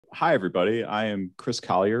Hi, everybody. I am Chris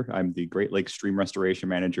Collier. I'm the Great Lakes Stream Restoration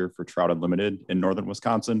Manager for Trout Unlimited in Northern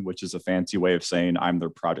Wisconsin, which is a fancy way of saying I'm their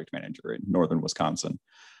project manager in Northern Wisconsin.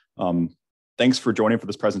 Um, Thanks for joining for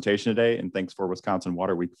this presentation today, and thanks for Wisconsin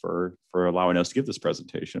Water Week for allowing us to give this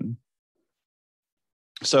presentation.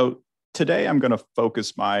 So today I'm going to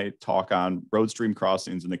focus my talk on road stream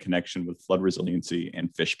crossings and the connection with flood resiliency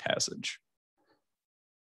and fish passage.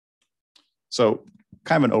 So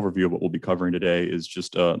kind of an overview of what we'll be covering today is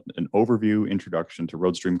just an overview introduction to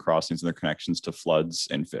road stream crossings and their connections to floods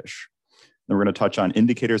and fish. Then we're going to touch on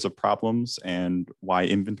indicators of problems and why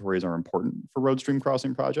inventories are important for road stream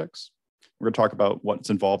crossing projects. We're going to talk about what's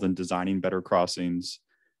involved in designing better crossings,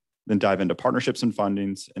 then dive into partnerships and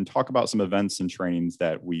fundings, and talk about some events and trainings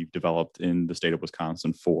that we've developed in the state of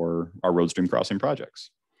Wisconsin for our road stream crossing projects.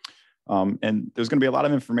 And there's going to be a lot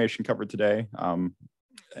of information covered today.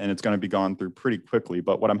 And it's going to be gone through pretty quickly.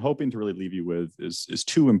 But what I'm hoping to really leave you with is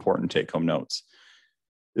two important take-home notes.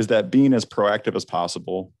 Is that being as proactive as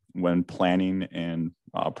possible when planning and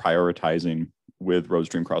prioritizing with road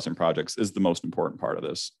stream crossing projects is the most important part of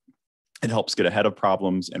this. It helps get ahead of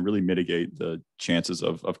problems and really mitigate the chances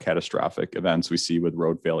of catastrophic events we see with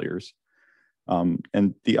road failures.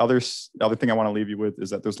 And the other thing I want to leave you with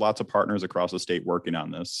is that there's lots of partners across the state working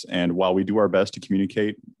on this. And while we do our best to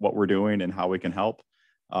communicate what we're doing and how we can help,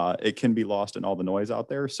 it can be lost in all the noise out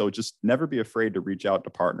there. So just never be afraid to reach out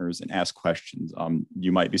to partners and ask questions.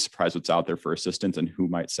 You might be surprised what's out there for assistance and who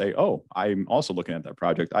might say, oh, I'm also looking at that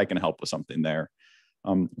project. I can help with something there.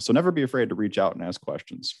 So never be afraid to reach out and ask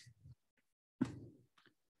questions.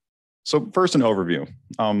 So first, an overview.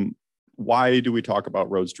 Why do we talk about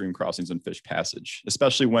road stream crossings and fish passage?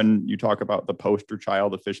 Especially when you talk about the poster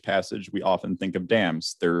child of fish passage, we often think of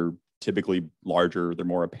dams. They're typically larger, they're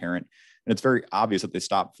more apparent. And it's very obvious that they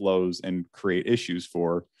stop flows and create issues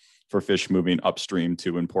for fish moving upstream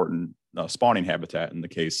to important spawning habitat in the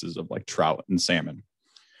cases of like trout and salmon.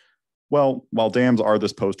 Well, while dams are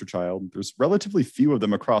this poster child, there's relatively few of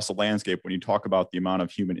them across the landscape when you talk about the amount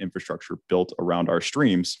of human infrastructure built around our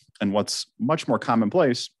streams. And what's much more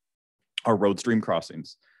commonplace are road stream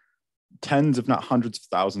crossings. Tens, if not hundreds of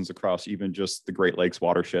thousands across even just the Great Lakes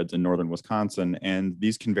watersheds in northern Wisconsin. And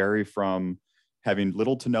these can vary from having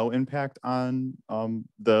little to no impact on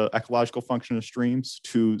the ecological function of streams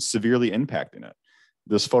to severely impacting it.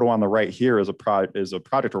 This photo on the right here is a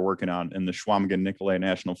project we're working on in the Chequamegon-Nicolet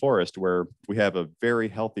National Forest, where we have a very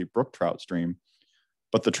healthy brook trout stream,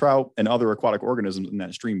 but the trout and other aquatic organisms in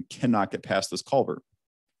that stream cannot get past this culvert.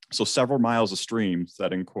 So several miles of streams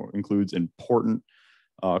that includes important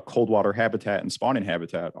cold water habitat and spawning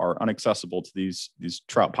habitat are inaccessible to these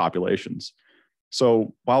trout populations.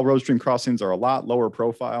 So while road stream crossings are a lot lower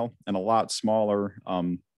profile and a lot smaller,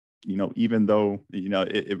 even though,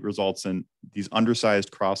 it results in these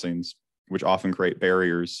undersized crossings, which often create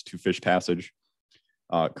barriers to fish passage,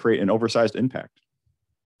 create an oversized impact.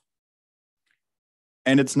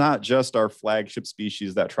 And it's not just our flagship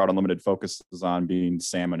species that Trout Unlimited focuses on being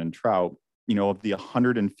salmon and trout. Of the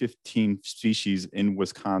 115 species in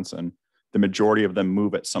Wisconsin, the majority of them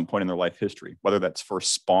move at some point in their life history, whether that's for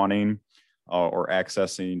spawning, or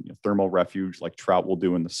accessing thermal refuge like trout will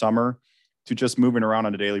do in the summer, to just moving around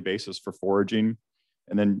on a daily basis for foraging.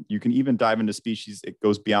 And then you can even dive into species, it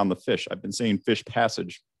goes beyond the fish. I've been saying fish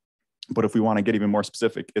passage, but if we want to get even more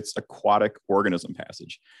specific, it's aquatic organism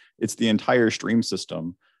passage. It's the entire stream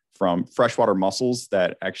system from freshwater mussels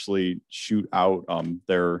that actually shoot out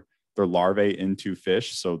their larvae into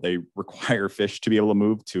fish. So they require fish to be able to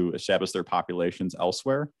move to establish their populations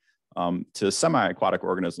elsewhere. To semi-aquatic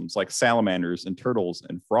organisms like salamanders and turtles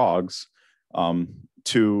and frogs,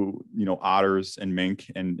 to otters and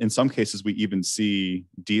mink, and in some cases we even see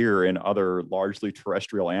deer and other largely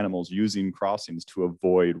terrestrial animals using crossings to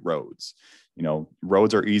avoid roads.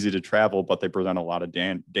 Roads are easy to travel, but they present a lot of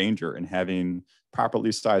danger, and having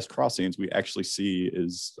properly sized crossings we actually see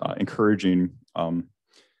is encouraging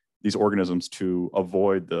these organisms to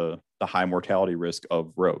avoid the high mortality risk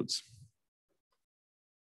of roads.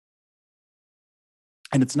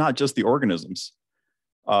 And it's not just the organisms.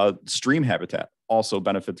 Stream habitat also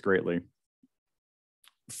benefits greatly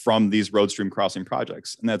from these road stream crossing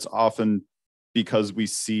projects. And that's often because we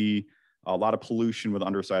see a lot of pollution with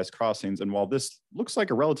undersized crossings. And while this looks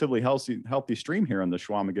like a relatively healthy stream here in the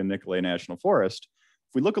Chequamegon-Nicolet National Forest,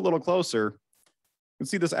 if we look a little closer, you can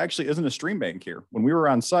see this actually isn't a stream bank here. When we were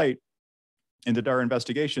on site and did our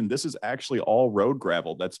investigation, this is actually all road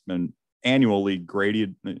gravel that's been annually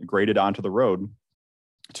graded onto the road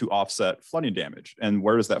to offset flooding damage. And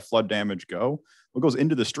where does that flood damage go? Well, it goes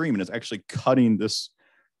into the stream and it's actually cutting this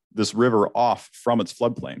river off from its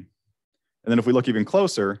floodplain. And then if we look even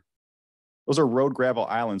closer, those are road gravel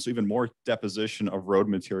islands, so even more deposition of road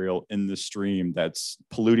material in the stream that's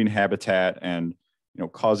polluting habitat and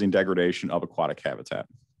causing degradation of aquatic habitat.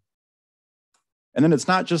 And then it's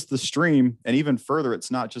not just the stream, and even further,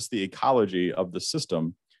 it's not just the ecology of the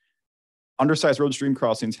system. Undersized road stream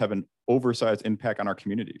crossings have an oversized impact on our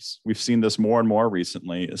communities. We've seen this more and more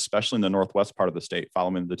recently, especially in the northwest part of the state,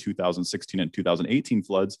 following the 2016 and 2018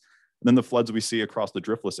 floods, and then the floods we see across the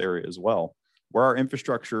driftless area as well, where our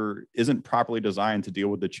infrastructure isn't properly designed to deal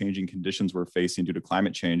with the changing conditions we're facing due to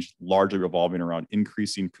climate change, largely revolving around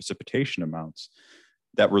increasing precipitation amounts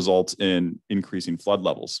that results in increasing flood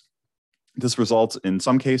levels. This results in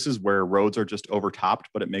some cases where roads are just overtopped,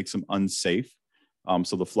 but it makes them unsafe.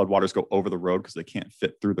 So the floodwaters go over the road because they can't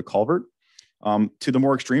fit through the culvert. To the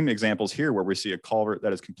more extreme examples here, where we see a culvert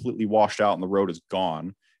that is completely washed out and the road is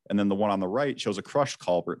gone. And then the one on the right shows a crushed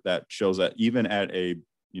culvert that shows that even at a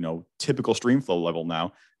typical stream flow level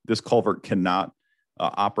now, this culvert cannot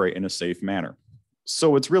operate in a safe manner.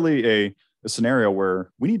 So it's really a scenario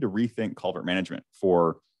where we need to rethink culvert management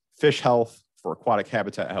for fish health, for aquatic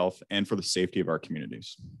habitat health, and for the safety of our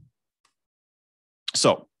communities.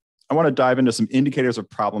 So I want to dive into some indicators of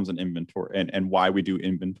problems in inventory and why we do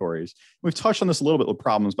inventories. We've touched on this a little bit with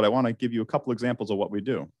problems, but I want to give you a couple examples of what we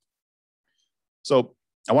do. So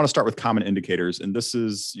I want to start with common indicators, and this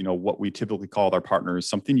is what we typically call with our partners,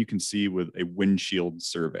 something you can see with a windshield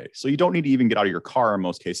survey. So you don't need to even get out of your car in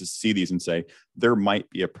most cases to see these and say, there might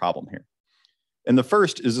be a problem here. And the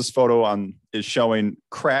first is this photo is showing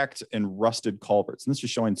cracked and rusted culverts. And this is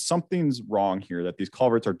showing something's wrong here, that these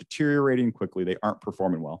culverts are deteriorating quickly. They aren't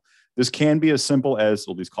performing well. This can be as simple as,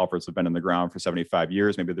 well, these culverts have been in the ground for 75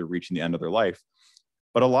 years. Maybe they're reaching the end of their life.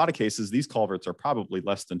 But a lot of cases, these culverts are probably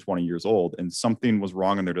less than 20 years old, and something was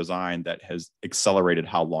wrong in their design that has accelerated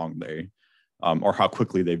how long they or how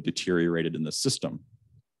quickly they've deteriorated in the system.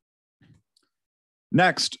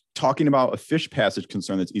 Next, talking about a fish passage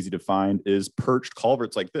concern that's easy to find is perched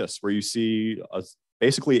culverts like this, where you see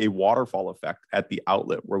basically a waterfall effect at the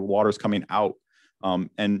outlet where water's coming out.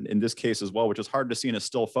 And in this case as well, which is hard to see in a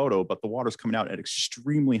still photo, but the water's coming out at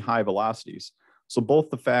extremely high velocities. So both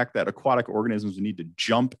the fact that aquatic organisms need to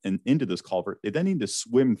jump into this culvert, they then need to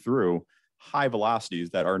swim through high velocities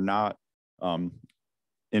that are not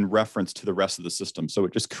in reference to the rest of the system. So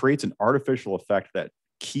it just creates an artificial effect that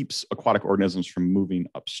keeps aquatic organisms from moving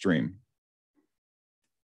upstream.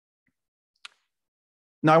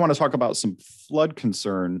 Now I want to talk about some flood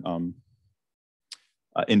concern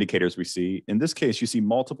indicators we see. In this case, you see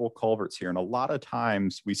multiple culverts here. And a lot of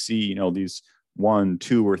times we see, these 1,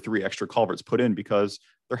 2, or 3 extra culverts put in because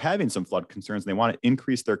they're having some flood concerns and they want to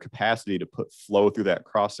increase their capacity to put flow through that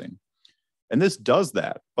crossing. And this does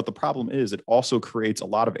that. But the problem is it also creates a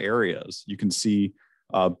lot of areas. You can see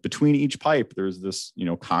between each pipe, there's this,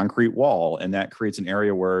 concrete wall, and that creates an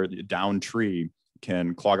area where a downed tree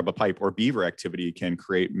can clog up a pipe, or beaver activity can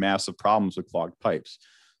create massive problems with clogged pipes.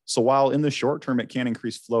 So while in the short term, it can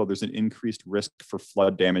increase flow, there's an increased risk for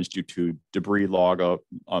flood damage due to debris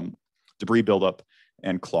buildup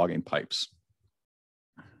and clogging pipes.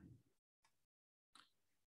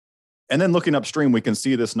 And then looking upstream, we can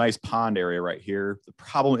see this nice pond area right here. The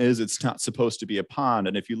problem is it's not supposed to be a pond.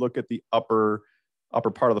 And if you look at the upper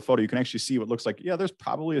part of the photo, you can actually see what looks like, yeah, there's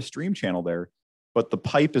probably a stream channel there, but the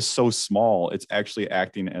pipe is so small, it's actually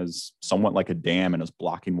acting as somewhat like a dam and is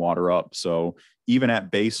blocking water up. So even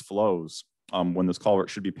at base flows, when this culvert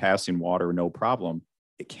should be passing water, no problem,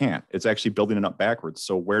 it can't. It's actually building it up backwards.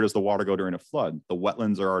 So where does the water go during a flood? The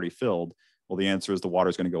wetlands are already filled. Well, the answer is the water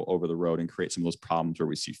is going to go over the road and create some of those problems where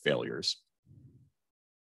we see failures.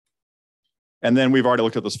 And then we've already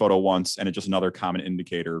looked at this photo once, and it's just another common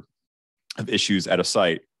indicator of issues at a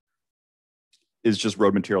site is just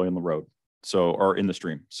road material in the road. So, or in the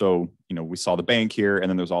stream. So, we saw the bank here, and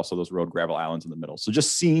then there's also those road gravel islands in the middle. So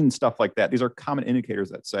just seeing stuff like that, these are common indicators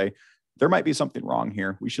that say there might be something wrong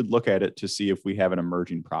here. We should look at it to see if we have an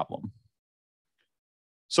emerging problem.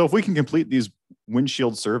 So if we can complete these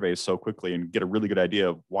windshield surveys so quickly and get a really good idea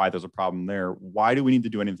of why there's a problem there, why do we need to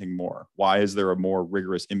do anything more? Why is there a more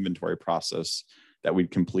rigorous inventory process that we'd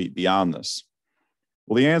complete beyond this?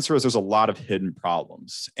 Well, the answer is there's a lot of hidden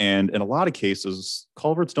problems. And in a lot of cases,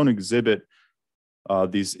 culverts don't exhibit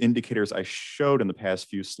these indicators I showed in the past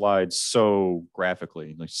few slides so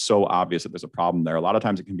graphically, like so obvious that there's a problem there. A lot of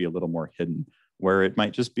times it can be a little more hidden, where it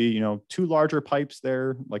might just be, 2 larger pipes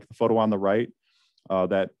there, like the photo on the right,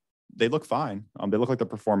 that they look fine. They look like they're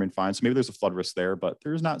performing fine. So maybe there's a flood risk there, but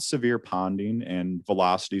there's not severe ponding and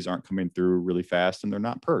velocities aren't coming through really fast and they're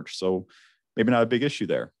not perched. So maybe not a big issue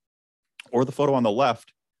there. Or the photo on the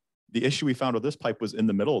left, the issue we found with this pipe was in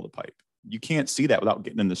the middle of the pipe. You can't see that without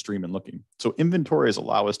getting in the stream and looking. So inventories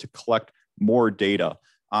allow us to collect more data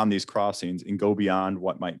on these crossings and go beyond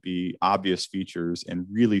what might be obvious features and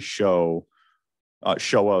really show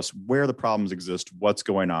us where the problems exist, what's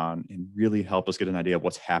going on, and really help us get an idea of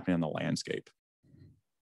what's happening in the landscape.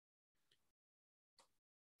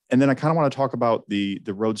 And then I kind of want to talk about the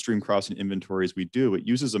road stream crossing inventories we do. It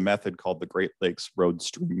uses a method called the Great Lakes Road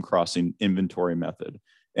Stream Crossing Inventory Method.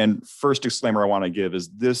 And first disclaimer I want to give is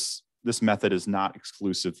this method is not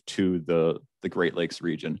exclusive to the Great Lakes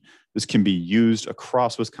region. This can be used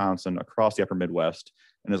across Wisconsin, across the upper Midwest,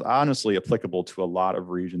 and is honestly applicable to a lot of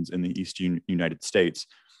regions in the eastern United States.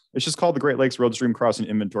 It's just called the Great Lakes Road Stream Crossing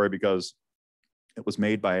Inventory because it was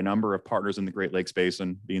made by a number of partners in the Great Lakes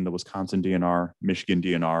Basin, being the Wisconsin DNR, Michigan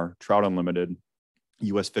DNR, Trout Unlimited,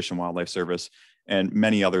 U.S. Fish and Wildlife Service, and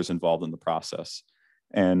many others involved in the process.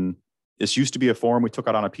 And this used to be a form we took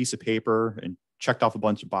out on a piece of paper and checked off a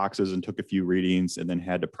bunch of boxes and took a few readings and then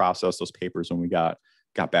had to process those papers when we got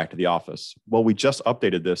back to the office. Well, we just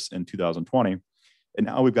updated this in 2020. And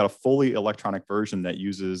now we've got a fully electronic version that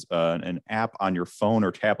uses an app on your phone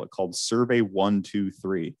or tablet called Survey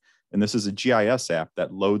 123. And this is a GIS app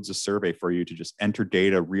that loads a survey for you to just enter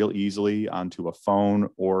data real easily onto a phone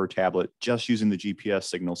or tablet, just using the GPS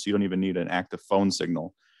signal. So you don't even need an active phone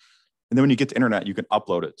signal. And then when you get to internet, you can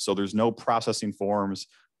upload it. So there's no processing forms.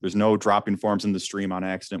 There's no dropping forms in the stream on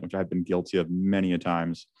accident, which I've been guilty of many a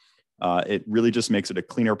times. It really just makes it a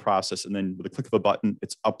cleaner process. And then with a click of a button,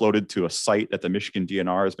 it's uploaded to a site that the Michigan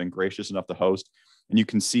DNR has been gracious enough to host. And you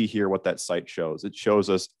can see here what that site shows. It shows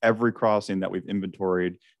us every crossing that we've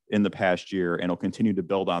inventoried in the past year, and it'll continue to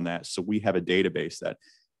build on that. So we have a database that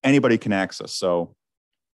anybody can access. So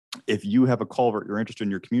if you have a culvert you're interested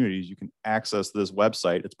in your communities, you can access this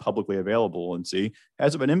website. It's publicly available and see,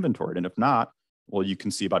 has it been inventoried? And if not, well, you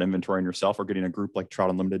can see about inventorying yourself or getting a group like Trout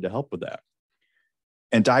Unlimited to help with that.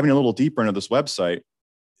 And diving a little deeper into this website,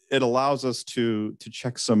 it allows us to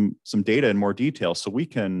check some data in more detail. So we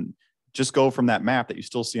can just go from that map that you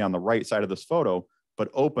still see on the right side of this photo, but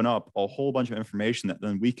open up a whole bunch of information that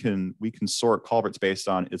then we can sort culverts based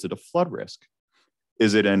on, is it a flood risk?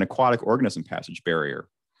 Is it an aquatic organism passage barrier?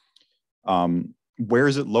 Where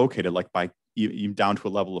is it located, like by even down to a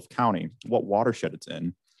level of county, what watershed it's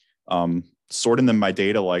in? Sorting them by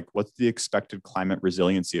data, like what's the expected climate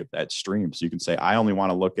resiliency of that stream? So you can say, I only want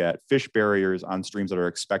to look at fish barriers on streams that are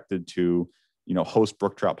expected to, host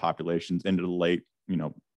brook trout populations into the late,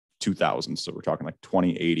 2000s. So we're talking like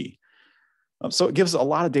 2080. So it gives a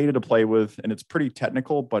lot of data to play with, and it's pretty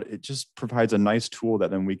technical, but it just provides a nice tool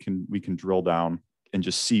that then we can drill down and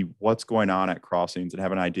just see what's going on at crossings and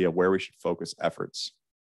have an idea where we should focus efforts.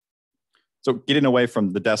 So getting away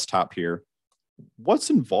from the desktop here, what's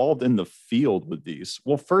involved in the field with these?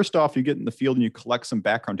 Well, first off, you get in the field and you collect some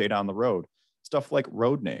background data on the road, stuff like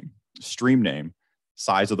road name, stream name,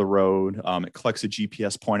 size of the road. It collects a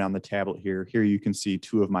GPS point on the tablet here. Here you can see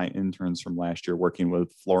two of my interns from last year working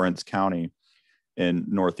with Florence County in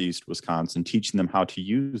Northeast Wisconsin, teaching them how to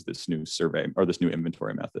use this new survey or this new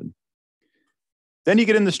inventory method. Then you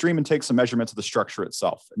get in the stream and take some measurements of the structure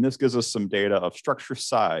itself. And this gives us some data of structure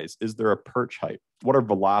size. Is there a perch height? What are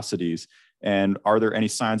velocities? And are there any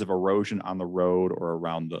signs of erosion on the road or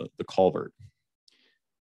around the culvert?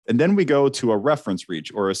 And then we go to a reference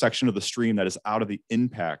reach or a section of the stream that is out of the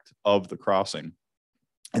impact of the crossing.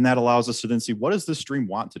 And that allows us to then see, what does this stream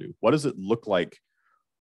want to do? What does it look like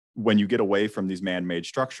when you get away from these man-made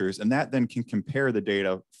structures? And that then can compare the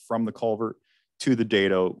data from the culvert to the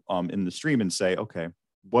data in the stream and say, okay,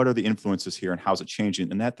 what are the influences here and how's it changing?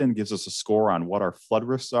 And that then gives us a score on what our flood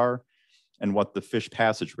risks are and what the fish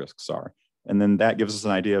passage risks are. And then that gives us an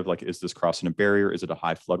idea of like, is this crossing a barrier? Is it a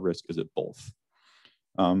high flood risk? Is it both?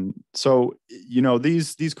 So,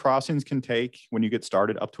 these crossings can take, when you get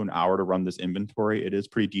started, up to an hour to run this inventory. It is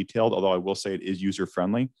pretty detailed, although I will say it is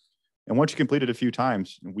user-friendly. And once you complete it a few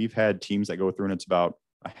times, we've had teams that go through and it's about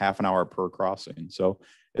a half an hour per crossing. So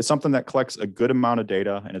it's something that collects a good amount of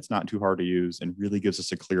data and it's not too hard to use and really gives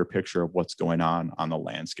us a clear picture of what's going on the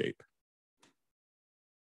landscape.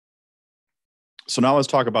 So now let's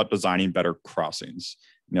talk about designing better crossings.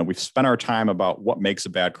 We've spent our time about what makes a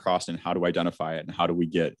bad crossing, how to identify it, and how do we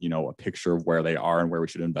get, a picture of where they are and where we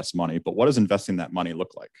should invest money. But what does investing that money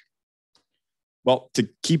look like? Well, to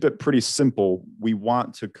keep it pretty simple, we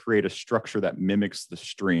want to create a structure that mimics the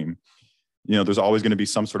stream. There's always going to be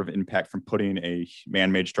some sort of impact from putting a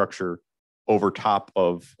man-made structure over top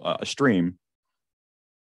of a stream,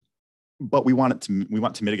 but we want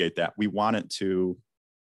to mitigate that. We want it to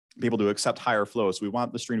be able to accept higher flows. So we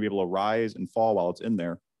want the stream to be able to rise and fall while it's in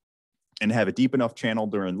there and have a deep enough channel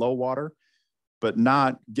during low water, but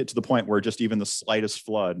not get to the point where just even the slightest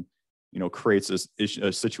flood, creates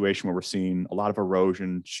a situation where we're seeing a lot of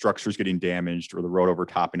erosion, structures getting damaged, or the road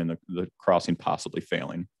overtopping and the crossing possibly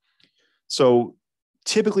failing. So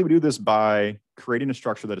typically we do this by creating a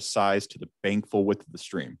structure that is sized to the bankful width of the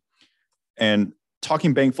stream. And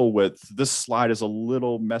talking bankful width, this slide is a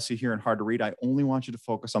little messy here and hard to read. I only want you to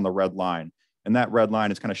focus on the red line. And that red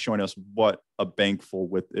line is kind of showing us what a bankful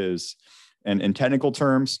width is. And in technical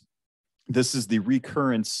terms, this is the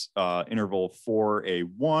recurrence interval for a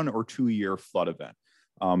 1 or 2 year flood event.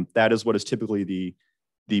 That is what is typically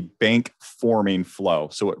the bank forming flow.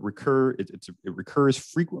 So it recurs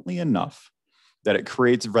frequently enough that it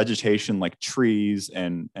creates vegetation like trees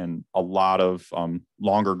and a lot of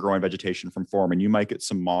longer growing vegetation from forming. You might get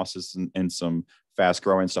some mosses and some fast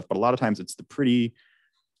growing stuff, but a lot of times it's a pretty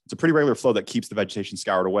regular flow that keeps the vegetation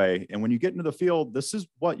scoured away. And when you get into the field, this is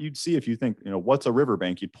what you'd see if you think, what's a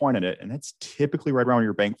riverbank? You'd point at it, and it's typically right around where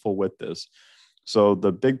your bankful width is. So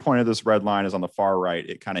the big point of this red line is on the far right.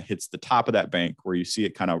 It kind of hits the top of that bank where you see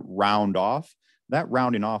it kind of round off. That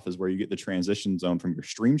rounding off is where you get the transition zone from your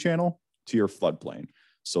stream channel to your floodplain.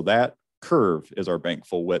 So that curve is our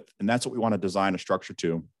bankful width, and that's what we want to design a structure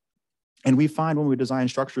to. And we find when we design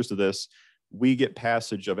structures to this, we get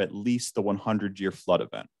passage of at least the 100-year flood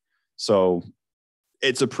event. So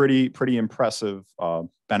it's a pretty impressive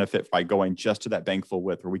benefit by going just to that bankful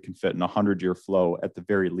width where we can fit in a 100-year flow at the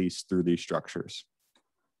very least through these structures.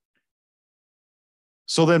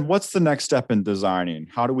 So then what's the next step in designing?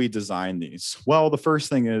 How do we design these? Well, the first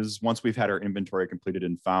thing is once we've had our inventory completed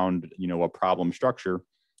and found, a problem structure,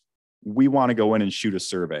 we want to go in and shoot a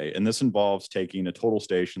survey. And this involves taking a total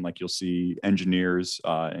station like you'll see engineers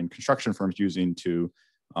and construction firms using to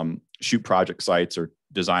shoot project sites or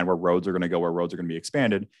design where roads are going to go, where roads are going to be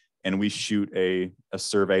expanded. And we shoot a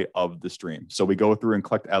survey of the stream. So we go through and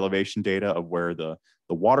collect elevation data of where the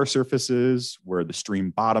water surface is, where the stream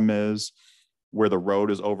bottom is, where the road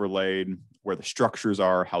is overlaid, where the structures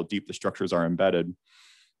are, how deep the structures are embedded.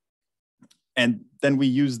 And then we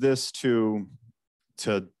use this to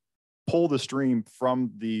pull the stream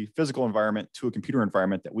from the physical environment to a computer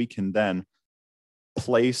environment that we can then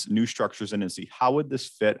place new structures in and see how would this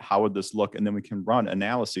fit, how would this look, and then we can run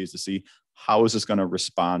analyses to see how is this going to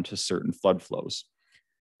respond to certain flood flows.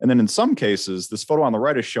 And then in some cases, this photo on the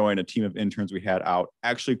right is showing a team of interns we had out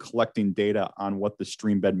actually collecting data on what the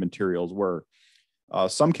stream bed materials were.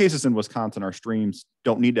 Some cases in Wisconsin, our streams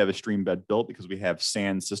don't need to have a stream bed built because we have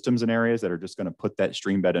sand systems in areas that are just going to put that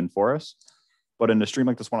stream bed in for us. But in a stream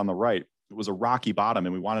like this one on the right, it was a rocky bottom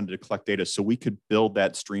and we wanted to collect data so we could build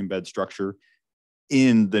that stream bed structure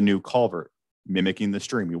in the new culvert, mimicking the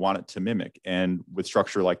stream. We want it to mimic. And with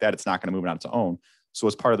structure like that, it's not going to move on its own. So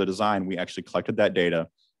as part of the design, we actually collected that data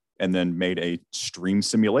and then made a stream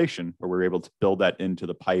simulation where we were able to build that into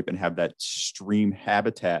the pipe and have that stream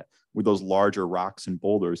habitat with those larger rocks and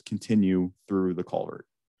boulders continue through the culvert.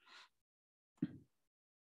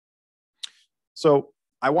 So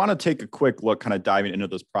I want to take a quick look, kind of diving into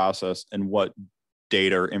this process and what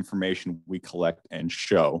data or information we collect and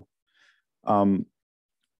show.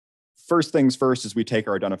 First things first is we take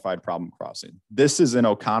our identified problem crossing. This is in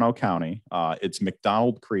Oconto County. It's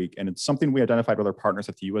McDonald Creek, and it's something we identified with our partners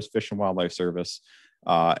at the U.S. Fish and Wildlife Service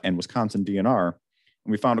and Wisconsin DNR.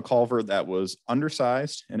 And we found a culvert that was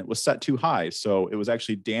undersized and it was set too high. So it was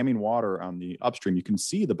actually damming water on the upstream. You can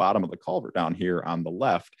see the bottom of the culvert down here on the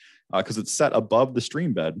left because it's set above the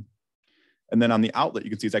stream bed. And then on the outlet, you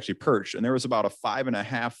can see it's actually perched. And there was about a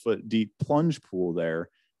 5.5 foot deep plunge pool there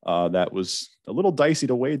that was a little dicey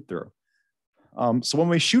to wade through. So when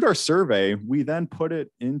we shoot our survey, we then put it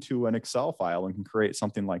into an Excel file and can create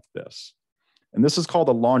something like this. And this is called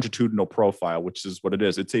a longitudinal profile, which is what it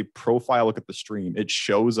is. It's a profile look at the stream. It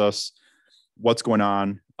shows us what's going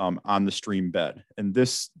on the stream bed. And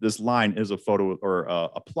this line is a photo or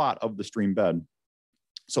a plot of the stream bed.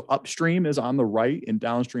 So upstream is on the right and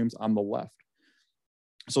downstream's on the left.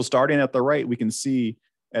 So starting at the right, we can see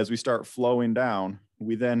as we start flowing down,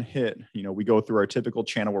 we then hit, we go through our typical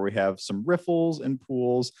channel where we have some riffles and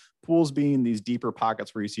pools being these deeper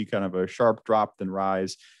pockets where you see kind of a sharp drop then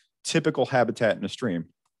rise, typical habitat in a stream.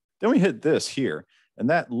 Then we hit this here, and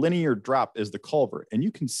that linear drop is the culvert. And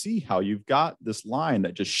you can see how you've got this line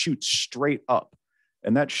that just shoots straight up.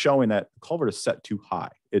 And that's showing that the culvert is set too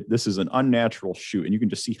high. This is an unnatural shoot, and you can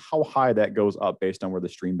just see how high that goes up based on where the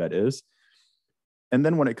stream bed is. And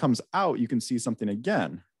then when it comes out, you can see something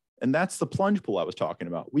again. And that's the plunge pool I was talking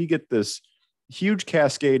about. We get this huge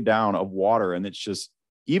cascade down of water, and it's just,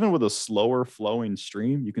 even with a slower flowing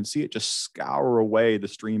stream, you can see it just scour away the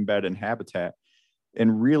stream bed and habitat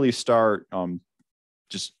and really start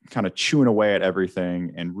just kind of chewing away at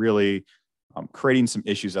everything and really creating some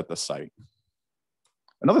issues at the site.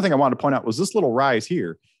 Another thing I wanted to point out was this little rise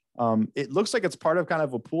here. It looks like it's part of kind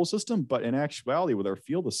of a pool system, but in actuality, with our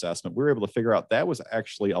field assessment, we were able to figure out that was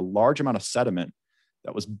actually a large amount of sediment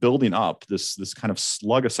that was building up, this kind of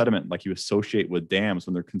slug of sediment like you associate with dams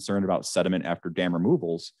when they're concerned about sediment after dam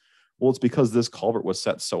removals. Well, it's because this culvert was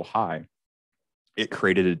set so high, it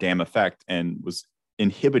created a dam effect and was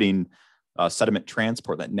inhibiting sediment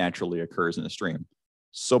transport that naturally occurs in a stream.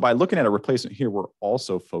 So by looking at a replacement here, we're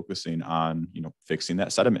also focusing on, fixing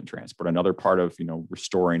that sediment transport, another part of,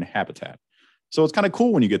 restoring habitat. So it's kind of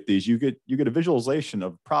cool when you get these, you get a visualization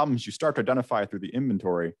of problems you start to identify through the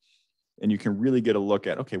inventory, and you can really get a look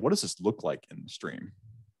at, okay, what does this look like in the stream?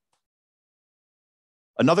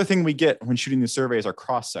 Another thing we get when shooting these surveys are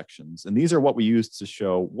cross sections. And these are what we use to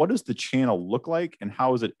show what does the channel look like and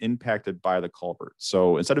how is it impacted by the culvert.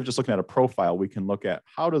 So instead of just looking at a profile, we can look at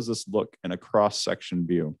how does this look in a cross section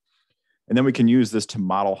view. And then we can use this to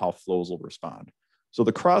model how flows will respond. So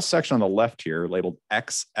the cross section on the left here, labeled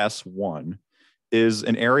XS1, is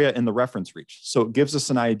an area in the reference reach. So it gives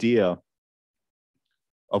us an idea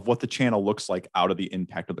of what the channel looks like out of the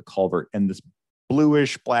impact of the culvert. And this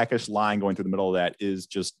bluish, blackish line going through the middle of that is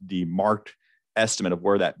just the marked estimate of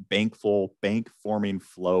where that bank forming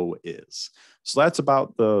flow is. So that's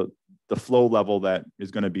about the flow level that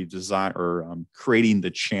is going to be designed or creating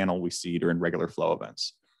the channel we see during regular flow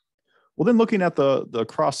events. Well, then looking at the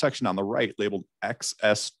cross section on the right labeled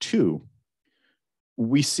XS2,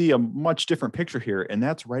 we see a much different picture here. And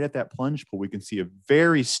that's right at that plunge pool. We can see a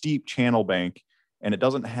very steep channel bank, and it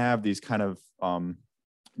doesn't have these kind of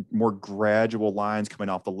more gradual lines coming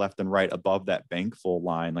off the left and right above that bankful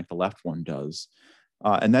line like the left one does.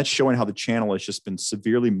 And that's showing how the channel has just been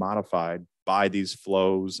severely modified by these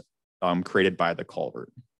flows created by the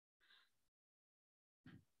culvert.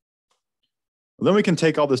 Then we can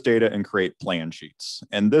take all this data and create plan sheets.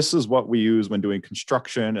 And this is what we use when doing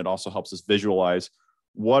construction. It also helps us visualize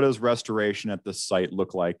what does restoration at this site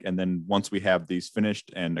look like? And then once we have these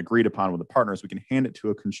finished and agreed upon with the partners, we can hand it to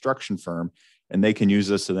a construction firm and they can use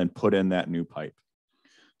this to then put in that new pipe.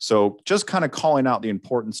 So just kind of calling out the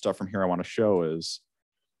important stuff from here I want to show is,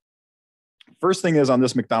 first thing is on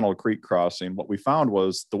this McDonald Creek crossing, what we found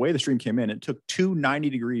was the way the stream came in, it took two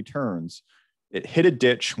 90-degree turns. It hit a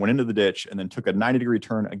ditch, went into the ditch, and then took a 90-degree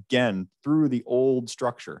turn again through the old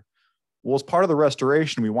structure. Well, as part of the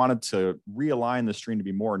restoration, we wanted to realign the stream to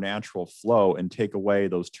be more natural flow and take away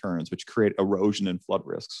those turns, which create erosion and flood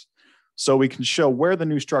risks. So we can show where the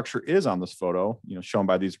new structure is on this photo, shown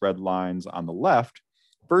by these red lines on the left,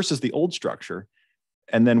 versus the old structure.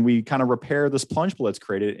 And then we kind of repair this plunge pool that's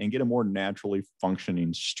created and get a more naturally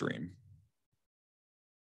functioning stream.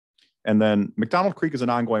 And then McDonald Creek is an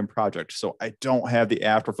ongoing project. So I don't have the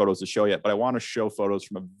after photos to show yet, but I want to show photos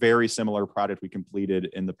from a very similar project we completed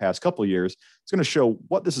in the past couple of years. It's going to show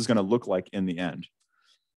what this is going to look like in the end.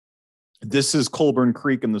 This is Colburn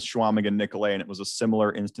Creek in the Schwamigan Nicolay, and it was a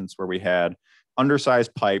similar instance where we had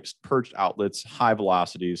undersized pipes, perched outlets, high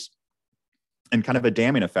velocities, and kind of a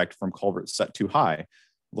damming effect from culverts set too high.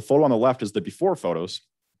 The photo on the left is the before photos,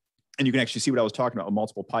 and you can actually see what I was talking about with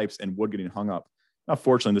multiple pipes and wood getting hung up. Now,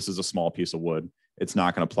 fortunately, this is a small piece of wood. It's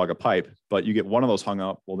not going to plug a pipe, but you get one of those hung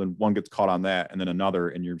up. Well, then one gets caught on that and then another,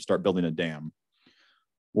 and you start building a dam.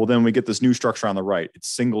 Well, then we get this new structure on the right. It's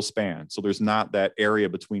single span. So there's not that area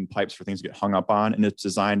between pipes for things to get hung up on, and it's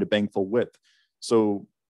designed to bank full width. So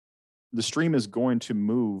the stream is going to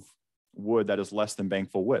move wood that is less than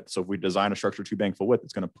bank full width. So if we design a structure to bank full width,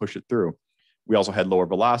 it's going to push it through. We also had lower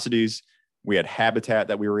velocities. We had habitat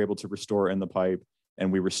that we were able to restore in the pipe,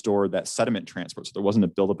 and we restored that sediment transport. So there wasn't a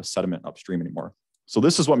buildup of sediment upstream anymore. So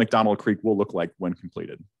this is what McDonald Creek will look like when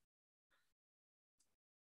completed.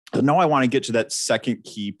 So now I want to get to that second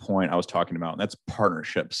key point I was talking about, and that's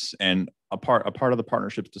partnerships. And a part of the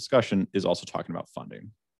partnerships discussion is also talking about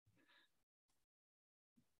funding.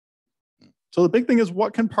 So the big thing is,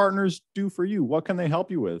 what can partners do for you? What can they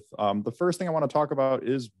help you with? The first thing I want to talk about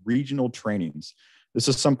is regional trainings. This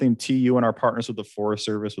is something TU and our partners with the Forest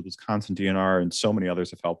Service, with Wisconsin DNR, and so many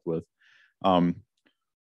others have helped with.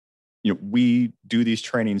 We do these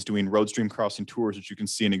trainings doing road stream crossing tours, which you can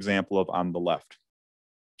see an example of on the left.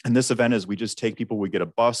 And this event is we just take people, we get a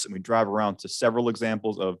bus, and we drive around to several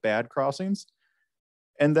examples of bad crossings.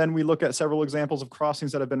 And then we look at several examples of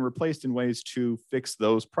crossings that have been replaced in ways to fix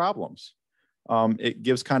those problems. It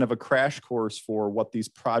gives kind of a crash course for what these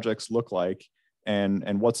projects look like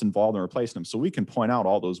and what's involved in replacing them. So we can point out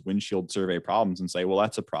all those windshield survey problems and say, well,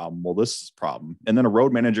 that's a problem. Well, this is a problem. And then a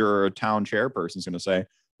road manager or a town chairperson is going to say,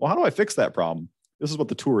 well, how do I fix that problem? This is what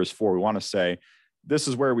the tour is for. We want to say, this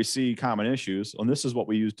is where we see common issues, and this is what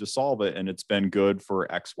we use to solve it, and it's been good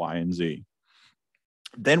for X, Y, and Z.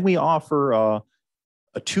 Then we offer a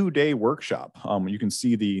 2-day workshop. You can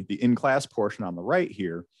see the in-class portion on the right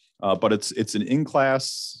here, but it's an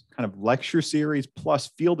in-class kind of lecture series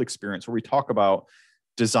plus field experience where we talk about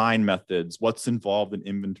design methods, what's involved in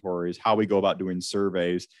inventories, how we go about doing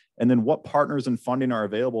surveys, and then what partners and funding are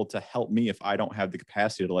available to help me if I don't have the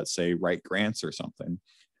capacity to, let's say, write grants or something.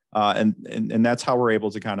 And that's how we're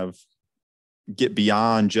able to kind of get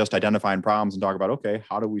beyond just identifying problems and talk about, okay,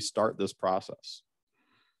 how do we start this process?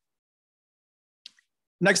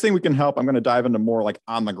 Next thing we can help, I'm going to dive into more like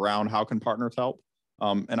on the ground, how can partners help?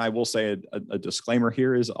 And I will say a disclaimer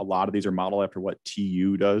here is a lot of these are modeled after what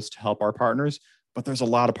TU does to help our partners, but there's a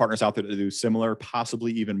lot of partners out there that do similar,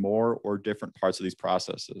 possibly even more or different parts of these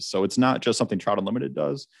processes. So it's not just something Trout Unlimited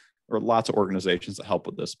does, or lots of organizations that help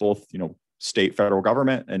with this, both, state, federal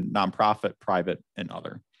government, and nonprofit, private, and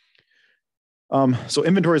other. So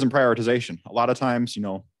inventories and prioritization. A lot of times,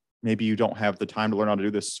 maybe you don't have the time to learn how to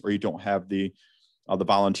do this, or you don't have the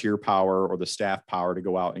volunteer power or the staff power to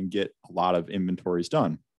go out and get a lot of inventories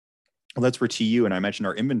done. Well, that's where TU, and I mentioned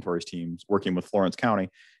our inventories teams working with Florence County,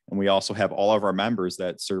 and we also have all of our members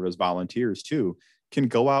that serve as volunteers too, can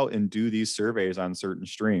go out and do these surveys on certain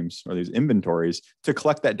streams or these inventories to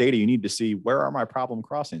collect that data you need to see where are my problem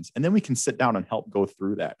crossings. And then we can sit down and help go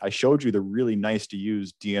through that. I showed you the really nice to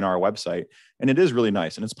use DNR website, and it is really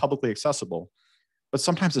nice and it's publicly accessible, but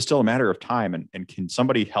sometimes it's still a matter of time. And can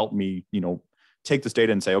somebody help me, take this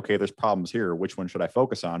data and say, okay, there's problems here. Which one should I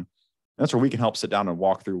focus on? That's where we can help sit down and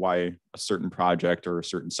walk through why a certain project or a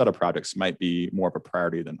certain set of projects might be more of a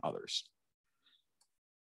priority than others.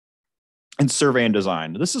 And survey and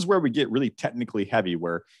design. This is where we get really technically heavy,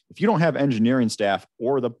 where if you don't have engineering staff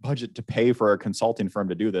or the budget to pay for a consulting firm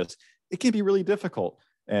to do this, it can be really difficult.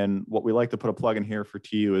 And what we like to put a plug in here for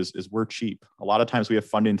TU is we're cheap. A lot of times we have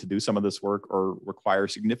funding to do some of this work or require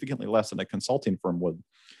significantly less than a consulting firm would.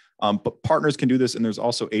 But partners can do this, and there's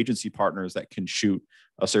also agency partners that can shoot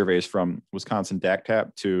surveys from Wisconsin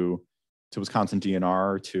DACTAP to Wisconsin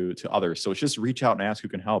DNR to others. So it's just reach out and ask who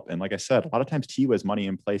can help. And like I said, a lot of times TU has money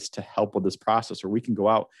in place to help with this process, or we can go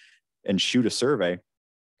out and shoot a survey.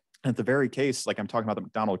 And at the very case, like I'm talking about the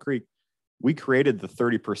McDonald Creek, we created the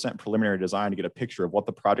 30% preliminary design to get a picture of what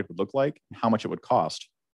the project would look like and how much it would cost.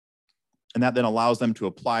 And that then allows them to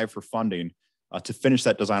apply for funding to finish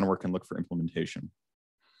that design work and look for implementation.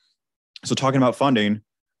 So talking about funding,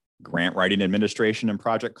 grant writing, administration, and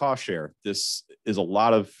project cost share. This is a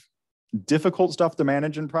lot of difficult stuff to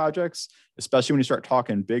manage in projects, especially when you start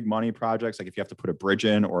talking big money projects, like if you have to put a bridge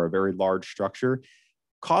in or a very large structure.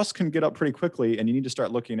 Costs can get up pretty quickly, and you need to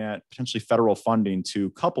start looking at potentially federal funding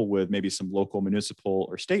to couple with maybe some local, municipal,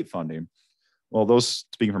 or state funding. Well, those,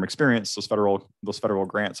 speaking from experience, those federal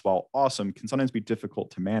grants, while awesome, can sometimes be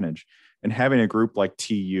difficult to manage. And having a group like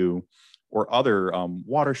TU or other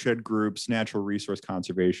watershed groups, natural resource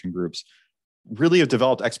conservation groups, really have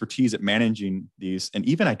developed expertise at managing these and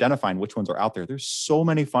even identifying which ones are out there. There's so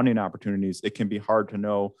many funding opportunities. It can be hard to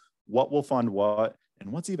know what will fund what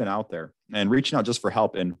and what's even out there. And reaching out just for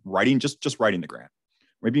help in writing, just writing the grant.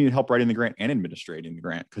 Maybe you need help writing the grant and administrating the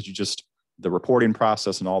grant because the reporting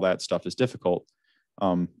process and all that stuff is difficult.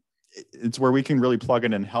 It's where we can really plug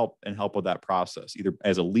in and help with that process, either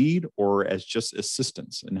as a lead or as just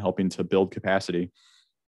assistance in helping to build capacity.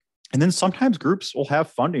 And then sometimes groups will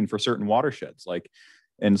have funding for certain watersheds. Like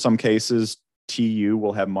in some cases, TU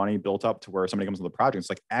will have money built up to where somebody comes to the project. It's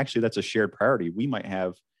like, actually, that's a shared priority. We might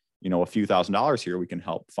have, a few $1,000s here we can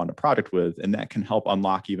help fund a project with, and that can help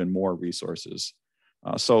unlock even more resources.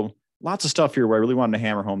 So lots of stuff here where I really wanted to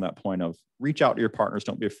hammer home that point of reach out to your partners.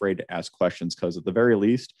 Don't be afraid to ask questions, because at the very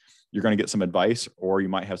least, you're going to get some advice, or you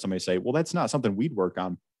might have somebody say, well, that's not something we'd work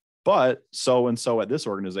on, but so-and-so at this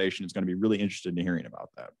organization is going to be really interested in hearing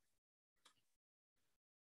about that.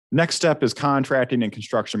 Next step is contracting and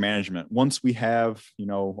construction management. Once we have,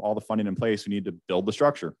 all the funding in place, we need to build the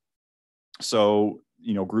structure. So,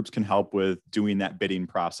 groups can help with doing that bidding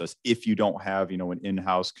process if you don't have, an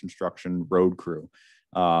in-house construction road crew.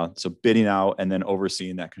 So bidding out and then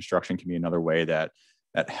overseeing that construction can be another way that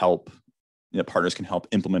partners can help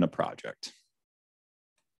implement a project.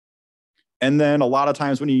 And then a lot of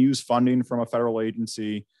times when you use funding from a federal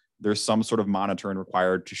agency, there's some sort of monitoring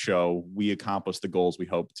required to show we accomplished the goals we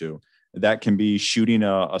hope to. That can be shooting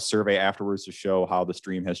a survey afterwards to show how the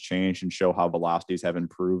stream has changed and show how velocities have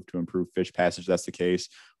improved to improve fish passage. That's the case,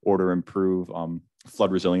 or to improve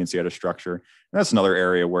flood resiliency at a structure. And that's another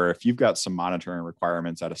area where if you've got some monitoring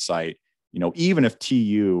requirements at a site, even if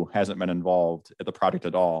TU hasn't been involved at the project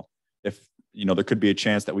at all, if there could be a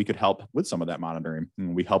chance that we could help with some of that monitoring.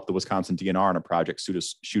 And we helped the Wisconsin DNR on a project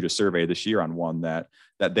shoot a survey this year on one that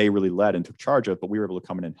they really led and took charge of, but we were able to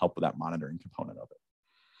come in and help with that monitoring component of it.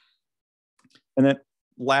 And then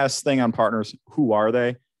last thing on partners, who are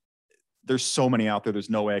they? There's so many out there. There's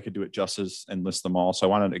no way I could do it justice and list them all. So I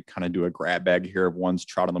wanted to kind of do a grab bag here of ones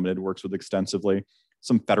Trout Unlimited works with extensively.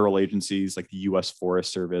 Some federal agencies like the U.S.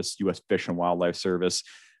 Forest Service, U.S. Fish and Wildlife Service,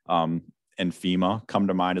 and FEMA come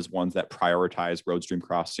to mind as ones that prioritize road stream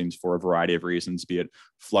crossings for a variety of reasons, be it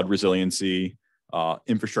flood resiliency,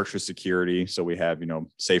 infrastructure security. So we have,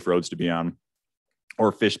 safe roads to be on,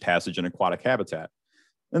 or fish passage and aquatic habitat.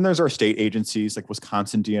 Then there's our state agencies like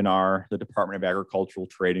Wisconsin DNR, the Department of Agricultural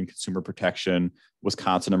Trade and Consumer Protection,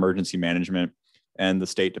 Wisconsin Emergency Management, and the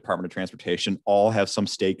State Department of Transportation all have some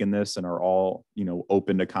stake in this and are all,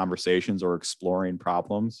 open to conversations or exploring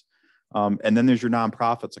problems. And then there's your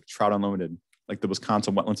nonprofits like Trout Unlimited, like the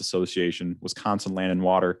Wisconsin Wetlands Association, Wisconsin Land and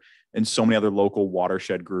Water, and so many other local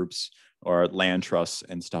watershed groups or land trusts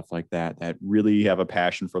and stuff like that really have a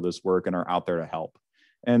passion for this work and are out there to help.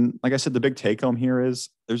 And like I said, the big take home here is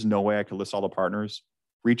there's no way I could list all the partners.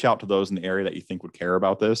 Reach out to those in the area that you think would care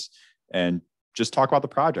about this and just talk about the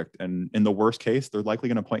project. And in the worst case, they're likely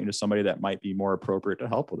going to point you to somebody that might be more appropriate to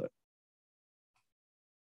help with it.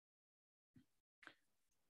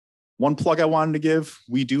 One plug I wanted to give,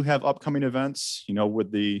 we do have upcoming events,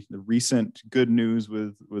 with the recent good news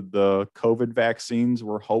with the COVID vaccines,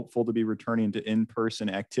 we're hopeful to be returning to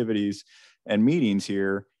in-person activities and meetings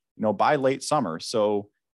here, by late summer. So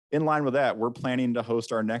in line with that, we're planning to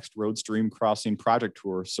host our next road stream crossing project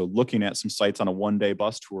tour. So looking at some sites on a one-day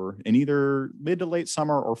bus tour in either mid to late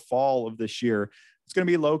summer or fall of this year. It's going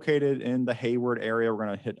to be located in the Hayward area. We're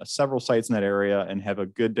going to hit several sites in that area and have a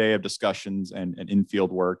good day of discussions and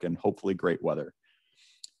in-field work and hopefully great weather.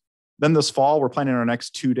 Then this fall, we're planning our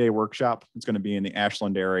next 2-day workshop. It's going to be in the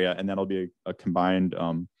Ashland area, and that'll be a combined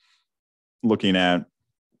looking at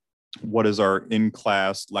what is our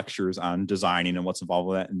in-class lectures on designing and what's involved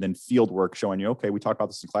with that, and then field work showing you, okay, we talked about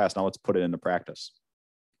this in class, now let's put it into practice.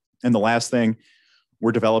 And the last thing,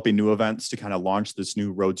 we're developing new events to kind of launch this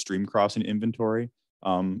new road stream crossing inventory.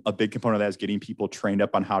 A big component of that is getting people trained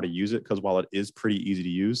up on how to use it, because while it is pretty easy to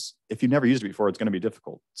use, if you've never used it before, it's going to be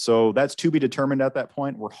difficult. So that's to be determined at that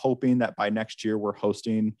point. We're hoping that by next year, we're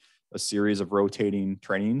hosting a series of rotating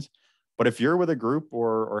trainings. But if you're with a group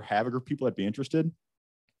or have a group of people that'd be interested,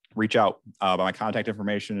 reach out. My contact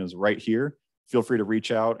information is right here. Feel free to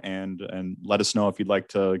reach out and let us know if you'd like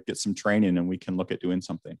to get some training and we can look at doing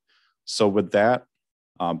something. So with that,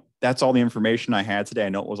 that's all the information I had today. I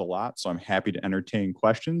know it was a lot, so I'm happy to entertain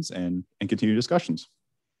questions and continue discussions.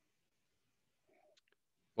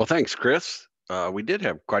 Well, thanks, Chris. We did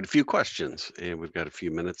have quite a few questions, and we've got a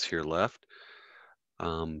few minutes here left.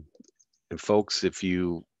 And folks, if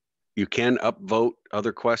you can upvote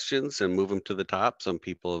other questions and move them to the top. Some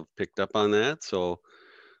people have picked up on that, so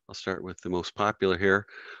I'll start with the most popular here.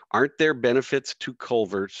 Aren't there benefits to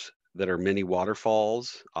culverts that are mini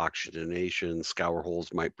waterfalls? Oxygenation, scour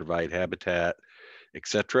holes might provide habitat,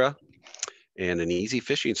 etc., and an easy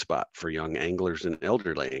fishing spot for young anglers and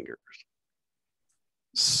elderly anglers.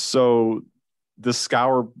 So the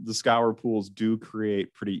scour pools do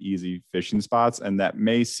create pretty easy fishing spots, and that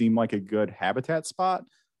may seem like a good habitat spot,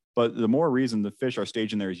 but the more reason the fish are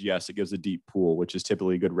staging there is, yes, it gives a deep pool, which is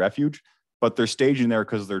typically a good refuge, but they're staging there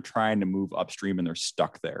because they're trying to move upstream and they're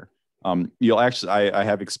stuck there. I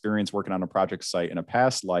have experience working on a project site in a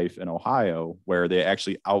past life in Ohio where they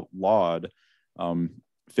actually outlawed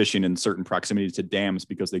fishing in certain proximities to dams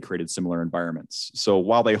because they created similar environments. So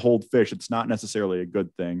while they hold fish, it's not necessarily a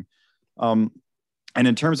good thing. And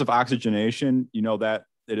in terms of oxygenation, that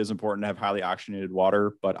it is important to have highly oxygenated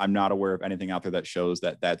water, but I'm not aware of anything out there that shows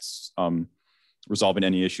that that's resolving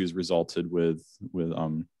any issues resulted with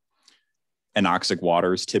anoxic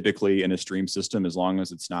waters. Typically in a stream system, as long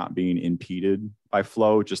as it's not being impeded by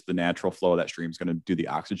flow, just the natural flow of that stream is going to do the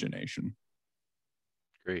oxygenation.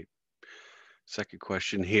 Great. Second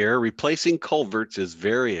question here. Replacing culverts is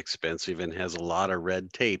very expensive and has a lot of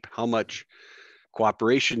red tape. How much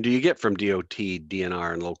cooperation do you get from DOT,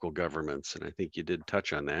 DNR, and local governments? And I think you did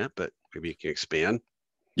touch on that, but maybe you can expand.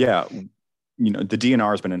 Yeah, the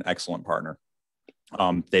DNR has been an excellent partner.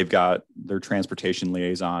 They've got their transportation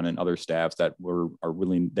liaison and other staffs that are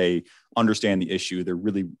willing. They understand the issue. They're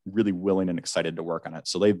really, really willing and excited to work on it.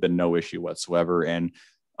 So they've been no issue whatsoever. And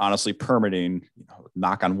honestly, permitting,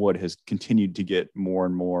 knock on wood, has continued to get more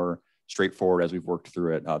and more straightforward as we've worked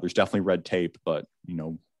through it. There's definitely red tape, but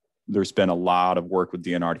there's been a lot of work with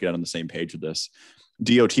DNR to get on the same page with this.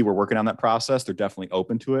 DOT, we're working on that process. They're definitely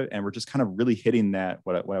open to it. And we're just kind of really hitting that,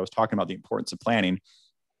 what I was talking about, the importance of planning.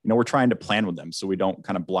 We're trying to plan with them so we don't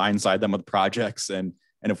kind of blindside them with projects. And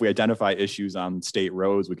if we identify issues on state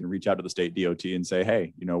roads, we can reach out to the state DOT and say,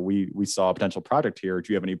 hey, we saw a potential project here.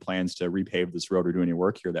 Do you have any plans to repave this road or do any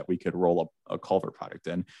work here that we could roll up a culvert project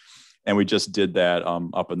in? And we just did that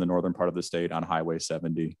up in the northern part of the state on Highway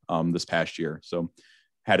 70 this past year. So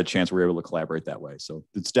had a chance, we were able to collaborate that way. So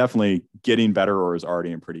it's definitely getting better or is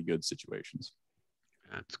already in pretty good situations.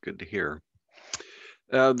 That's good to hear.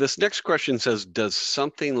 This next question says, does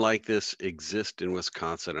something like this exist in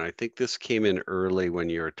Wisconsin? And I think this came in early when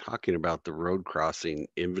you were talking about the road crossing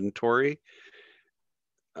inventory.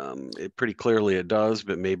 It pretty clearly it does,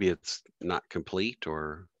 but maybe it's not complete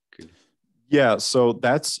or. Yeah, so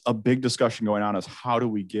that's a big discussion going on, is how do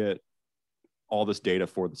we get all this data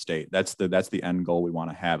for the state? That's the end goal we want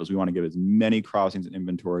to have, is we want to get as many crossings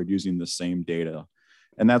inventoried using the same data.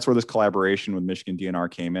 And that's where this collaboration with Michigan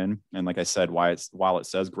DNR came in. And like I said, while it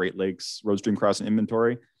says Great Lakes road stream crossing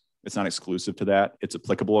inventory, it's not exclusive to that. It's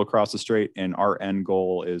applicable across the state. And our end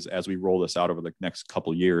goal is, as we roll this out over the next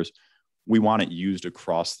couple of years, we want it used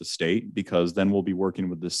across the state, because then we'll be working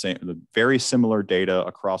with the very similar data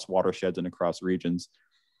across watersheds and across regions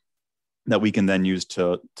that we can then use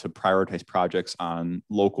to prioritize projects on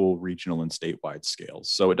local, regional, and statewide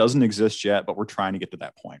scales. So it doesn't exist yet, but we're trying to get to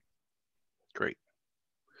that point. Great.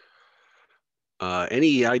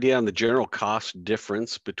 Any idea on the general cost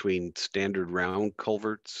difference between standard round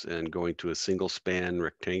culverts and going to a single span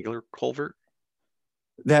rectangular culvert?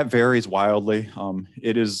 That varies wildly.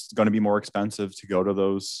 It is going to be more expensive to go to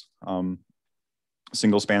those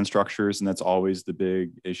single span structures. And that's always the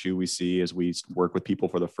big issue we see as we work with people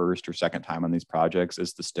for the first or second time on these projects,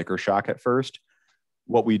 is the sticker shock at first.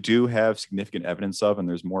 What we do have significant evidence of, and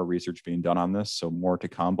there's more research being done on this, so more to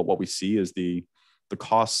come, but what we see is the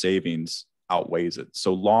cost savings outweighs it.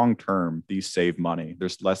 So long-term, these save money.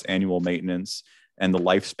 There's less annual maintenance, and the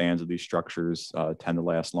lifespans of these structures tend to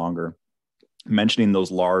last longer. Mentioning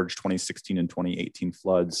those large 2016 and 2018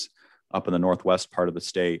 floods up in the northwest part of the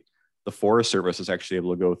state, the Forest Service is actually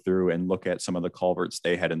able to go through and look at some of the culverts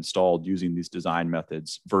they had installed using these design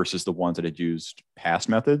methods versus the ones that had used past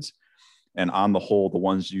methods. And on the whole, the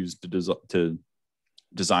ones used to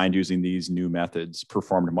designed using these new methods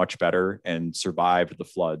performed much better and survived the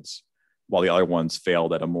floods, while the other ones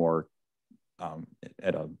failed at a more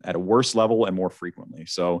at a worse level and more frequently.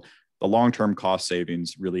 So the long-term cost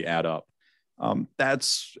savings really add up.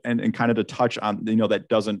 That's and kind of to touch on, that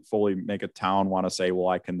doesn't fully make a town want to say, well,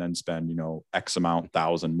 I can then spend, X amount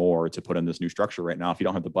thousand more to put in this new structure right now. If you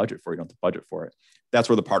don't have the budget for it, you don't have the budget for it. That's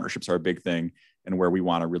where the partnerships are a big thing, and where we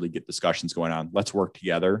want to really get discussions going on. Let's work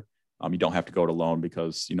together. You don't have to go it alone,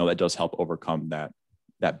 because, that does help overcome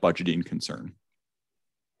that budgeting concern.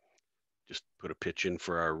 Just put a pitch in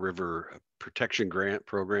for our river protection grant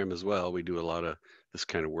program as well. We do a lot of this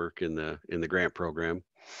kind of work in the grant program.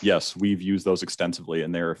 Yes, we've used those extensively,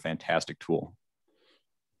 and they're a fantastic tool.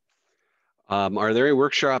 Are there any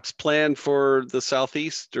workshops planned for the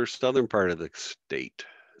southeast or southern part of the state?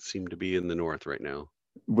 Seem to be in the north right now.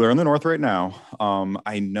 We're in the north right now.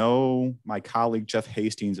 I know my colleague Jeff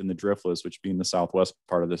Hastings in the Driftless, which being the southwest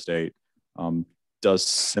part of the state, does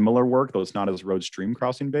similar work, though it's not as road stream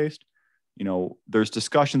crossing based. There's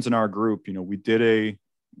discussions in our group. We did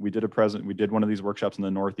one of these workshops in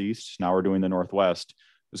the northeast. Now we're doing the northwest.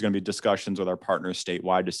 There's going to be discussions with our partners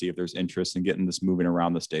statewide to see if there's interest in getting this moving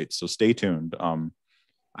around the state. So stay tuned.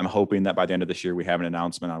 I'm hoping that by the end of this year, we have an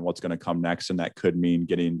announcement on what's going to come next, and that could mean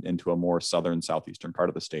getting into a more southern, southeastern part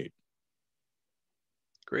of the state.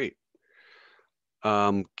 Great.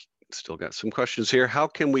 Still got some questions here. How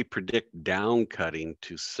can we predict down cutting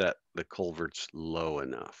to set the culverts low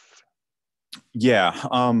enough? Yeah.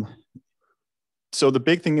 So the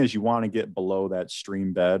big thing is you want to get below that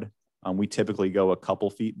stream bed. We typically go a couple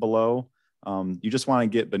feet below. You just want to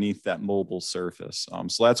get beneath that mobile surface.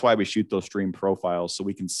 So that's why we shoot those stream profiles, so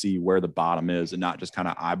we can see where the bottom is and not just kind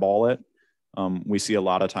of eyeball it. We see a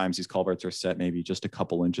lot of times these culverts are set maybe just a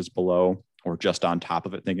couple inches below or just on top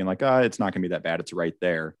of it, thinking like, it's not going to be that bad. It's right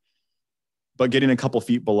there. But getting a couple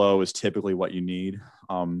feet below is typically what you need.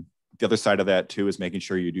 The other side of that too is making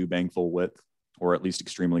sure you do bank full width, or at least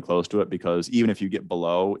extremely close to it, because even if you get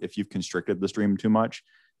below, if you've constricted the stream too much,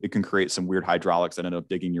 it can create some weird hydraulics that end up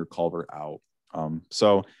digging your culvert out.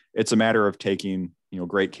 So it's a matter of taking,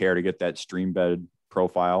 great care to get that stream bed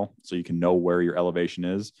profile so you can know where your elevation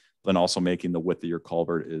is, then also making the width of your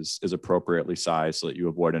culvert is appropriately sized so that you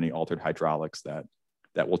avoid any altered hydraulics that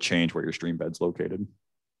will change where your stream bed's located.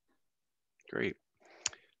 Great.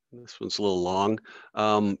 This one's a little long.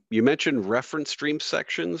 You mentioned reference stream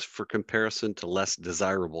sections for comparison to less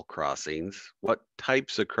desirable crossings. What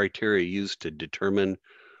types of criteria used to determine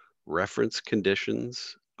reference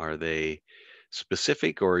conditions? Are they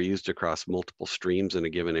specific or used across multiple streams in a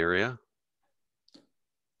given area?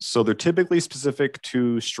 So they're typically specific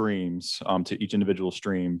to streams, to each individual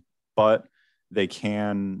stream, but they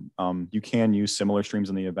can, you can use similar streams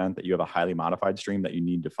in the event that you have a highly modified stream that you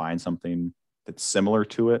need to find something that's similar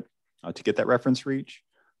to it to get that reference reach.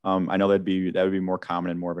 I know that would be more common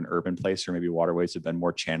in more of an urban place, or maybe waterways have been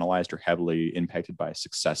more channelized or heavily impacted by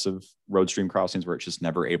successive road stream crossings where it's just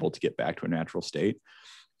never able to get back to a natural state.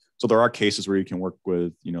 So there are cases where you can work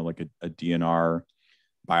with, like a DNR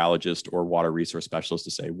biologist or water resource specialist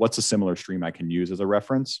to say, what's a similar stream I can use as a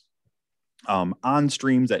reference? On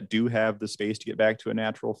streams that do have the space to get back to a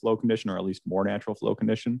natural flow condition, or at least more natural flow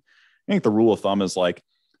condition, I think the rule of thumb is like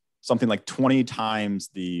something like 20 times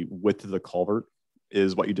the width of the culvert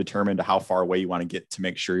is what you determine to how far away you want to get to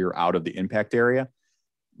make sure you're out of the impact area.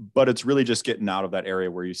 But it's really just getting out of that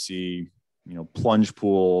area where you see, plunge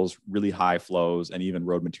pools, really high flows, and even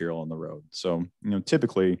road material on the road. So,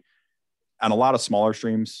 typically on a lot of smaller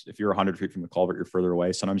streams, if you're 100 feet from the culvert, you're further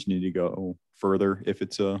away. Sometimes you need to go further if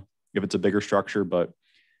it's a bigger structure, but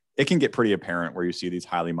it can get pretty apparent where you see these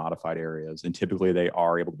highly modified areas, and typically they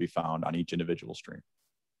are able to be found on each individual stream.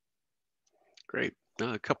 Great.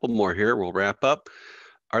 A couple more here. We'll wrap up.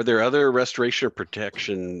 Are there other restoration or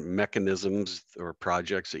protection mechanisms or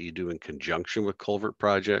projects that you do in conjunction with culvert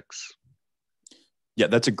projects? Yeah,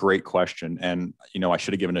 that's a great question. And, I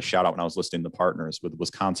should have given a shout out when I was listing the partners with the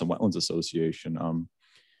Wisconsin Wetlands Association.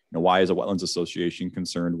 Why is a wetlands association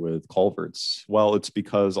concerned with culverts? Well, it's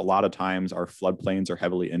because a lot of times our floodplains are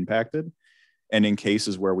heavily impacted. And in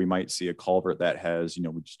cases where we might see a culvert that has,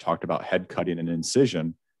 we just talked about head cutting and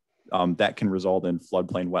incision, that can result in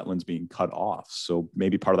floodplain wetlands being cut off. So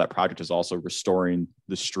maybe part of that project is also restoring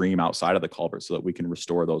the stream outside of the culvert so that we can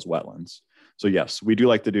restore those wetlands. So yes, we do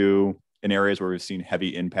like to do in areas where we've seen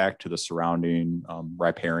heavy impact to the surrounding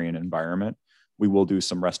riparian environment. We will do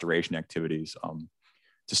some restoration activities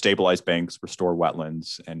to stabilize banks, restore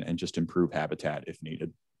wetlands, and just improve habitat if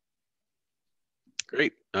needed.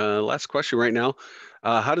 Great. Last question right now.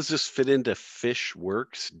 How does this fit into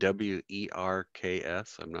FishWorks,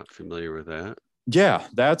 WERKS? I'm not familiar with that. Yeah,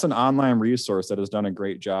 that's an online resource that has done a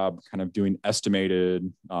great job kind of doing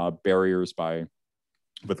estimated barriers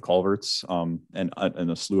with culverts and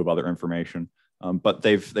a slew of other information. But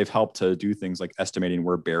they've helped to do things like estimating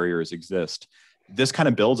where barriers exist. This kind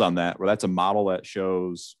of builds on that, where that's a model that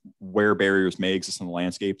shows where barriers may exist in the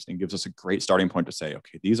landscapes and gives us a great starting point to say,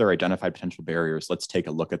 okay, these are identified potential barriers. Let's take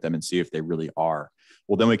a look at them and see if they really are.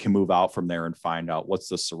 Well, then we can move out from there and find out what's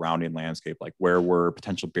the surrounding landscape, like where were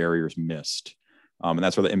potential barriers missed. And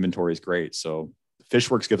that's where the inventory is great. So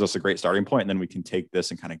FishWorks gives us a great starting point, and then we can take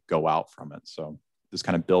this and kind of go out from it. So this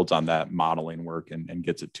kind of builds on that modeling work and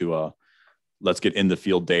gets it to let's get in the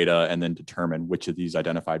field data and then determine which of these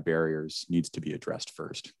identified barriers needs to be addressed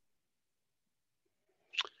first.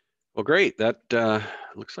 Well, great. That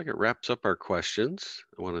looks like it wraps up our questions.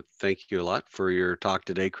 I want to thank you a lot for your talk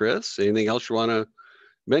today, Chris. Anything else you want to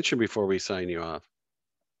mention before we sign you off?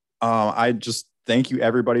 I just thank you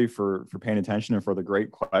everybody for paying attention and for the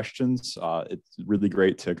great questions. It's really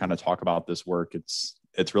great to kind of talk about this work.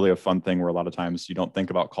 It's really a fun thing where a lot of times you don't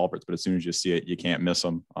think about culverts, but as soon as you see it, you can't miss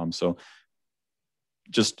them. So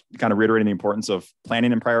just kind of reiterating the importance of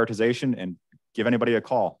planning and prioritization, and give anybody a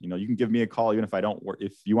call. You can give me a call, even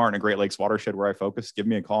if you aren't in a Great Lakes watershed where I focus, give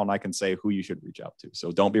me a call and I can say who you should reach out to.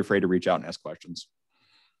 So don't be afraid to reach out and ask questions.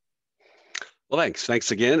 Well, thanks.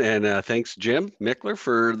 Thanks again. And thanks, Jim Mickler,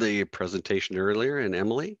 for the presentation earlier, and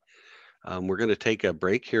Emily. We're going to take a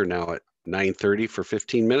break here now at 9:30 for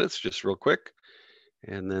 15 minutes, just real quick.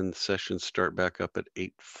 And then sessions start back up at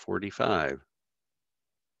 8:45.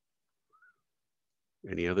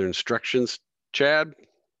 Any other instructions, Chad?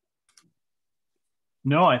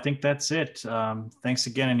 No, I think that's it. Thanks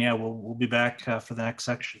again, and yeah, we'll be back for the next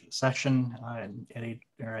session at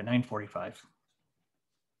 9:45.